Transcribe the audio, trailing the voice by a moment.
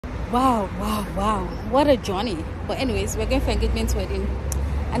Wow, wow, wow, what a journey. But anyways, we're going for engagement wedding,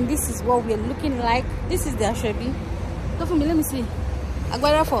 and this is what we're looking like. This is the Ashrebi. Go for me, let me see.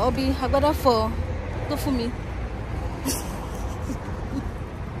 Agbada for Obi, Agbada for go for me.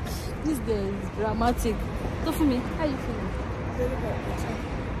 This girl is dramatic. Go for me. How you feeling?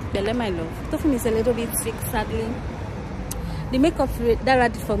 Belle, my love. Go for me is a little bit sick, sadly. The makeup that I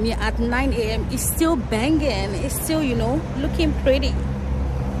did for me at 9 a.m. is still banging. It's still, you know, looking pretty.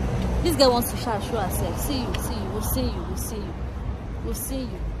 This girl wants to show herself. See you, see you, we'll see you, we'll see you. We'll see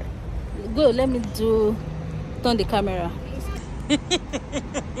you. Go, let me turn the camera.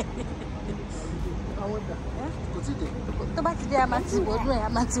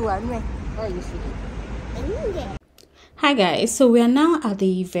 Hi guys, so we are now at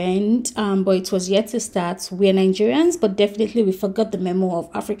the event, but it was yet to start. We are Nigerians, but definitely we forgot the memo of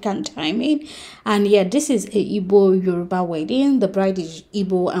African timing. And yeah, this is a Igbo Yoruba wedding. The bride is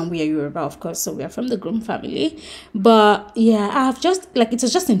Igbo and we are Yoruba, of course, so we are from the groom family. But yeah, I have just like, it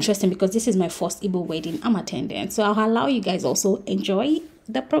was just interesting because this is my first Igbo wedding I'm attending, so I'll allow you guys also enjoy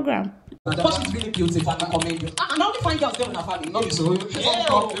the program. Because she's really beautiful, I commend you. And I only find girls in her family. No, so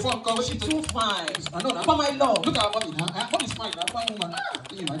she's too fine. I know that. For my love. Look at her mommy now. Mommy is fine. I'm a fine woman.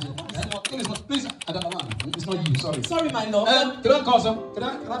 Can you imagine? Please, I don't know. It's not you, sorry. Sorry, my love. Can I call some? Can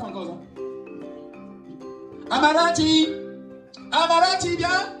I phone call some? Amarachi,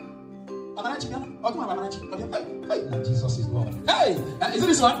 yeah? Amarachi, yeah? Oh, come on, Amarachi. Hey, now Jesus is Lord. Hey, is it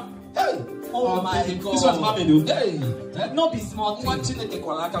this one? Hey. Oh my God. This one's mommy, dude. Hey. No be smart.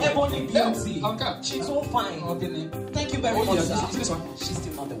 Ebony beauty. She's so fine. Thank you very much, sir. Is this one? She's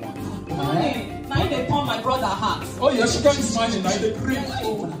still not the one. Now they turn my brother heart. Oh yeah, she can't imagine. Now they cream.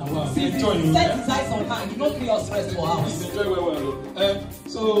 Enjoy you. Set his eyes on her. You don't clear your stress for hours. Enjoy well.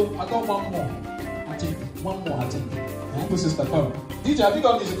 So I got one more. I think. This is the power. DJ, have you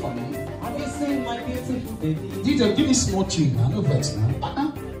got music for me? Have you seen my beautiful baby? DJ, give me small tune. I know vex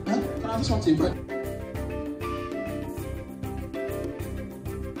now. I just want to invite.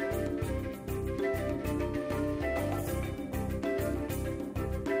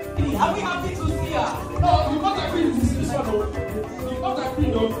 Are we happy to see her? No, you not agree to see this one. You not agree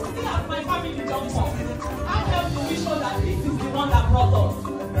though. See as my family jumps up. I have to be sure that this is the one that brought us.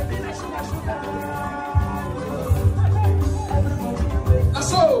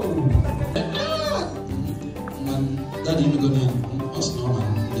 So, Daddy, you're gonna us know,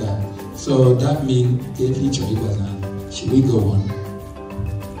 man. Yeah. So that means every choice should we go on?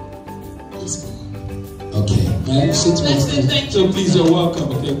 Let's go. Okay. Man, so please, you're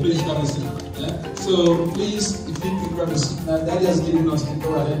welcome. Okay, please have a seat. Yeah? So please, if you can grab a seat now, Daddy has given us the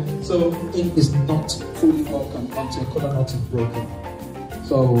go ahead. So it is not fully welcome until color knot is broken.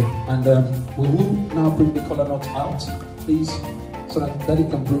 So and we will now bring the color knot out, please, so that Daddy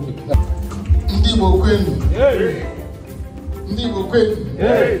can bring it. Ndibo kwenu. Ndibo kwenu.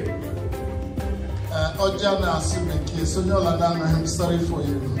 Ojana Asumeki, so I'm sorry for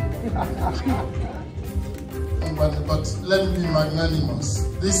you. But let me be magnanimous.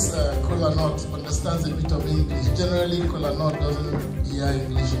 This kola nut understands a bit of English. Generally, kola nut doesn't hear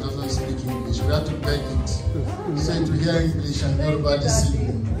English, it doesn't speak English. We have to beg it. Say to hear English and nobody see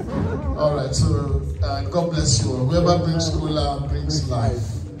you. Alright, so God bless you all. Whoever brings kola brings life.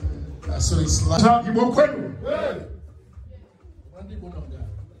 So it's life.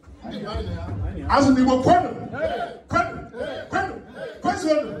 As in the question.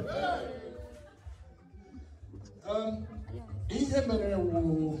 Ihe mere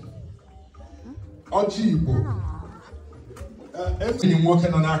wo Ojibo.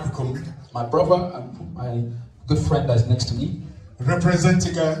 My brother and my good friend that's next to me. Representing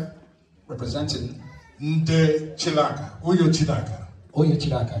Nde Chilaka. Oyo Chilaka. Oyo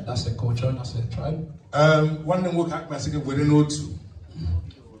Chilaka. That's a culture, that's a tribe. One name work at we know two.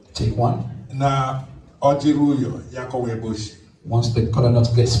 Take one. Na Ojiruyo Yakowe Bush. Once the color nut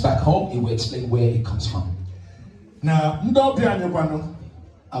gets back home, it will explain where it comes from. Now,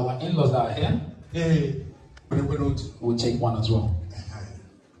 our in-laws that are here, we'll take one as well.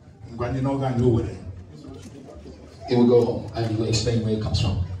 It will go home and it will explain where it comes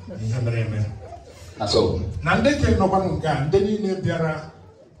from. That's all.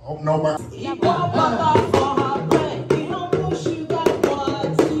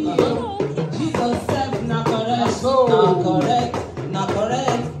 Not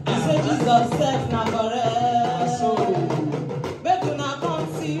correct. You say Jesus said not correct. So, but you not come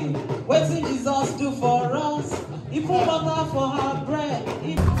see what Jesus do for us. If we butter for her bread.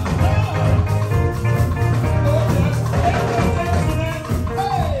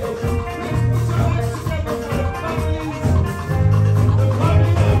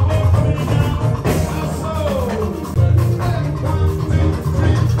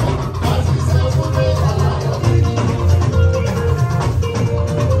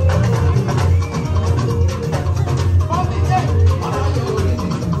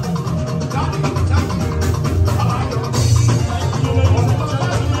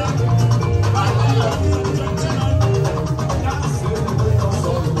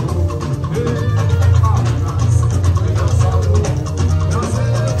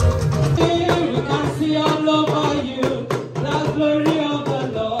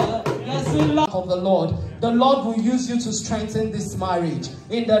 the Lord will use you to strengthen this marriage.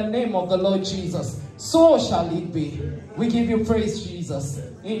 In the name of the Lord Jesus. So shall it be. We give you praise, Jesus.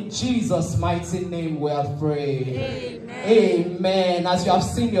 In Jesus' mighty name we have prayed. Amen. Amen. As you have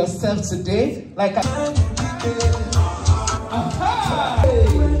seen yourself today, like that's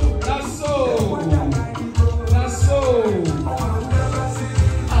so. That's so.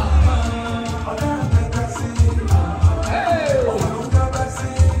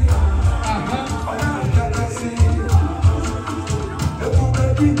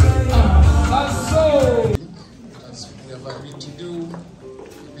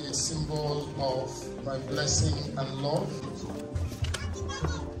 Of my blessing and love.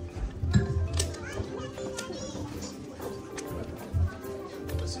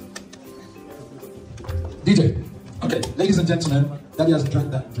 DJ. Okay, ladies and gentlemen, Daddy has drank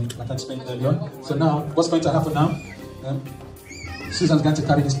that drink like I explained earlier. So now, what's going to happen now? Susan's going to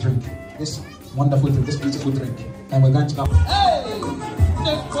carry this drink, this wonderful drink, this beautiful drink, and we're going to go. Hey!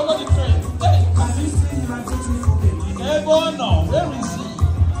 Follow the train. Hey! Hey, boy, no. Where is he?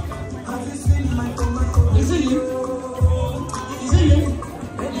 Is it you? Is it you?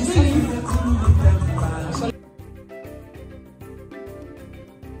 Is it you?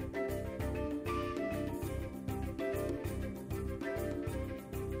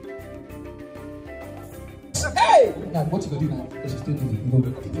 Hey! Now, what you gonna do now? Because you're still busy. You go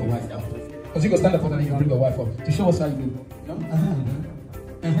wake up your wife now. Because you go stand up and then you can bring your wife up to show us how you do. No?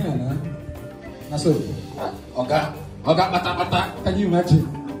 Now, so, Oga, mata. Can you imagine?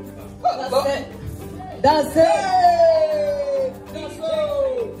 That's it. That's it. That's so.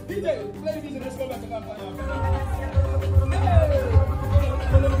 DJ, play the music. Let's go back to that.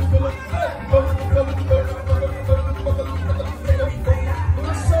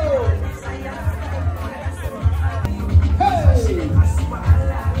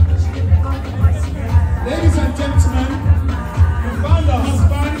 Ladies and gentlemen, we found a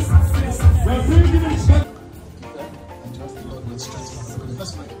husband. We're bringing him back. And trust the Lord will strengthen us.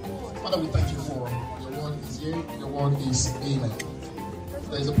 Let's pray. Father, we thank you for your word is here, your word is amen.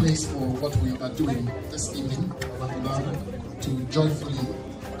 There is a place for what we are doing this evening, to joyfully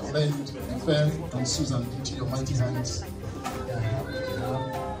commend Ife and Susan into your mighty hands.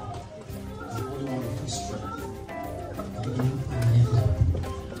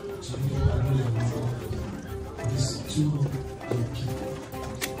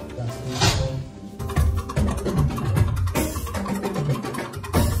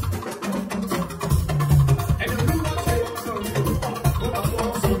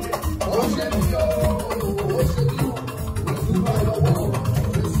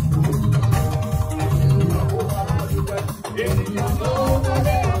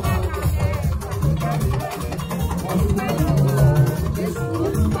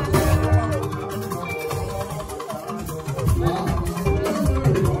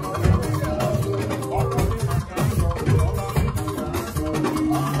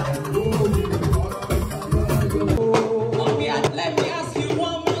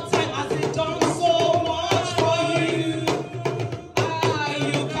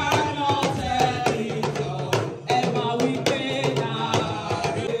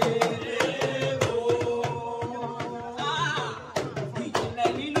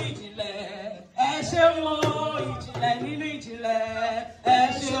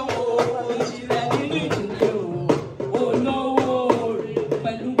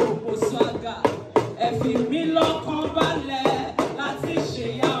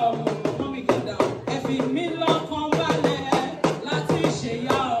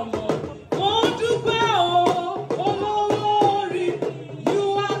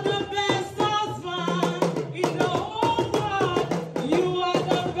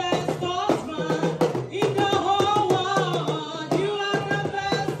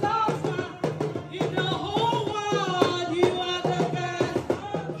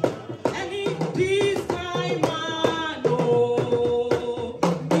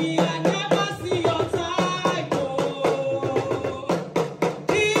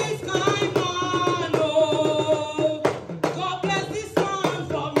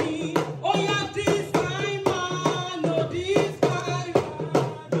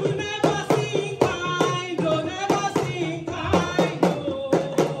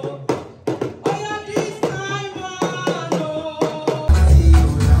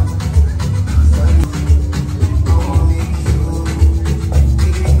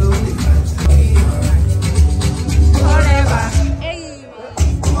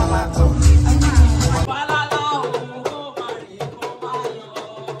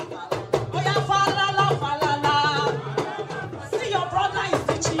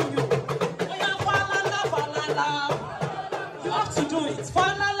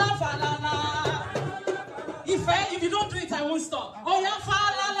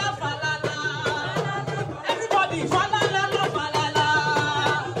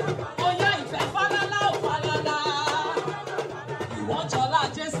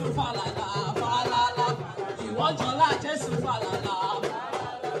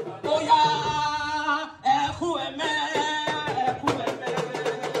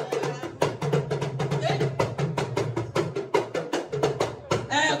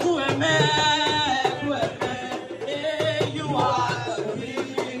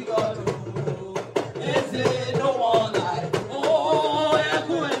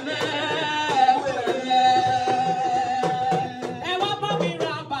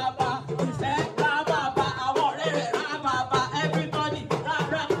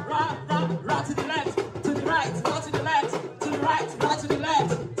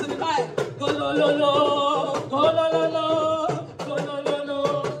 Gololo, gololo, gololo,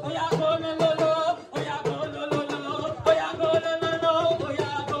 oya gololo, oya gololo, oya gololo,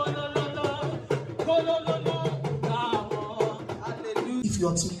 oya gololo. If you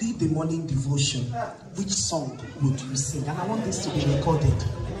are to lead the morning devotion, which song would you sing? And I want this to be recorded.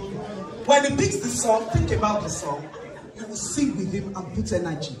 When he picks the song, think about the song. You will sing with him and put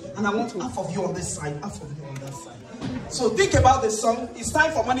energy. And I want half of you on this side, half of you on that side. So think about the song. It's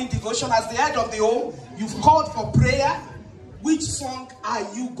time for morning devotion. As the head of the home, you've called for prayer. Which song are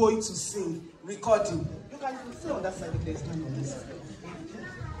you going to sing? Recording. You can stay on that side if there's time on this side.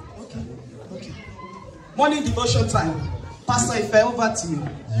 Okay. Morning devotion time. Pastor Ife, over to you.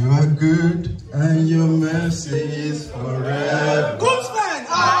 You are good and your mercy is forever. Good man.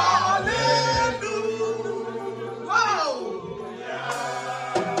 Hallelujah. Wow.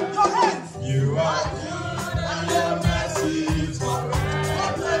 Your hands. You are good and your mercy is forever.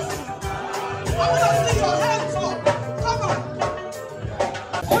 God bless you. I want to see your hands up. Come on.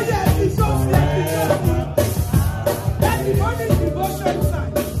 Oh yes, it's so sleepy. That's the morning devotion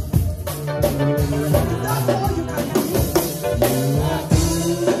time. That's all you can do.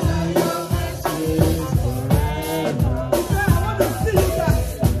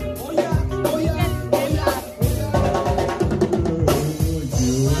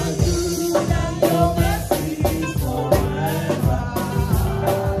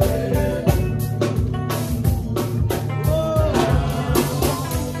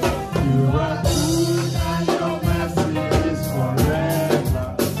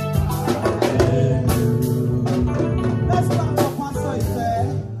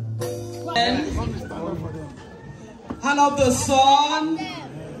 And of the sun,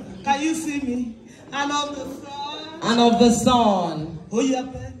 can you see me? And of the sun, And of the sun. oh yeah,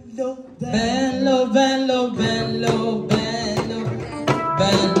 bend low, Bend low, bend low, bend low, bend low,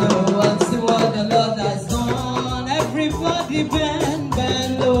 bend low, and see what the Lord has done. Everybody bend,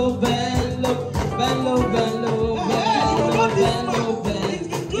 bend low, bend low, bend low, bend low, bend low, bend low,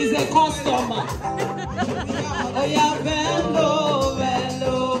 bend. He's a customer. Oh yeah, bend low, bend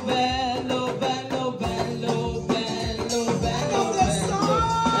low, bend low, bend low, bend low, bend low, bend low, bend low,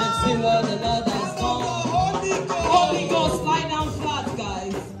 and see what the Lord has done. Holy Ghost, lie down flat,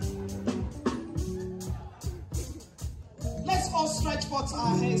 guys. let's all stretch forth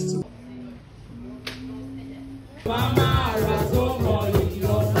our hands to Mama ara tó mọ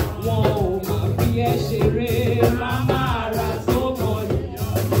ìyọ, wọn ò máa fi ẹ́ ṣeré. Mama ara tó mọ ìyọ,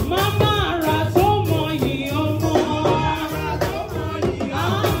 mama ara tó mọ ìyọ mọ́.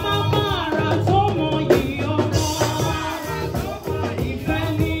 Mama ara tó mọ ìyọ mọ́. Ìfẹ́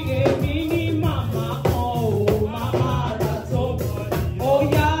ni èmi ní màmá kan o, mama ara tó mọ ìyọ. Ó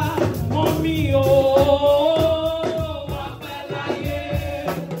yá mọ́ mi o, wà pẹ́ láyé,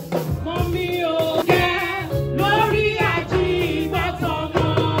 mọ́ mi o. Lórí àjíbọ̀tọ̀mọ́,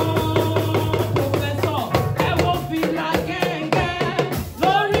 Pòfẹ́sọ̀ ẹ wo fìlà gẹ́gẹ́.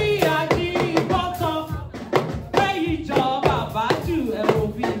 Lórí àjíbọ̀tọ̀, péyì jọ bàbá jù ẹ wo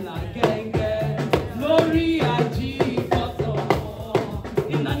fìlà gẹ́gẹ́. Lórí àjíbọ̀tọ̀mọ́.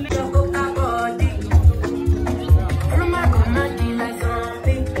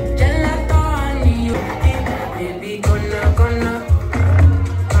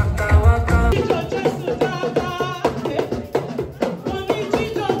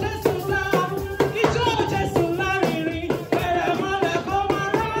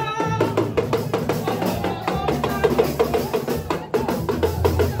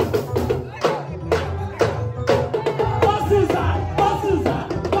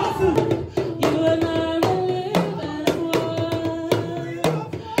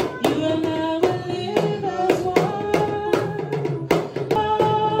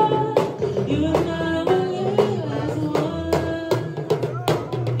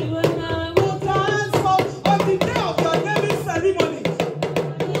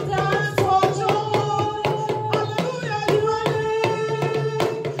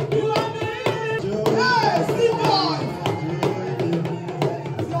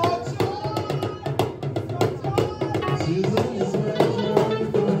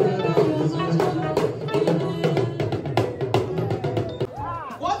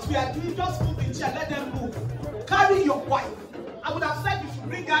 what we are doing. Just move the chair, let them move. Carry your wife. I would have said you should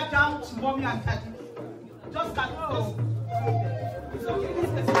bring her down to mommy and daddy. Just carry her. It's okay.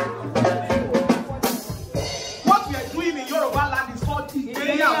 What we are doing in Yoruba land is called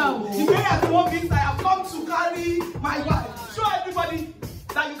Igbeyawo. Igbeyawo means I have come to carry my wife. Show everybody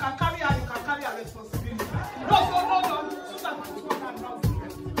that you can carry her, you can carry her responsibility. No. Susan, put one hand down.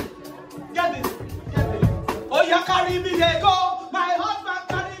 Get this. Oh, you carry me, they go. My husband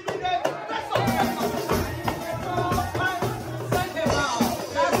carry me, they go.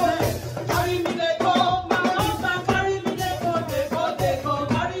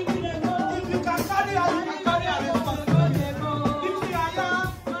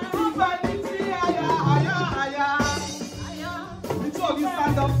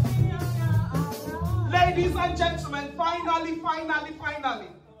 and gentlemen, finally,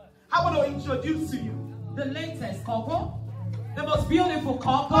 I want to introduce to you the latest couple, the most beautiful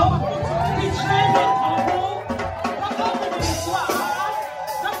couple, the trending couple.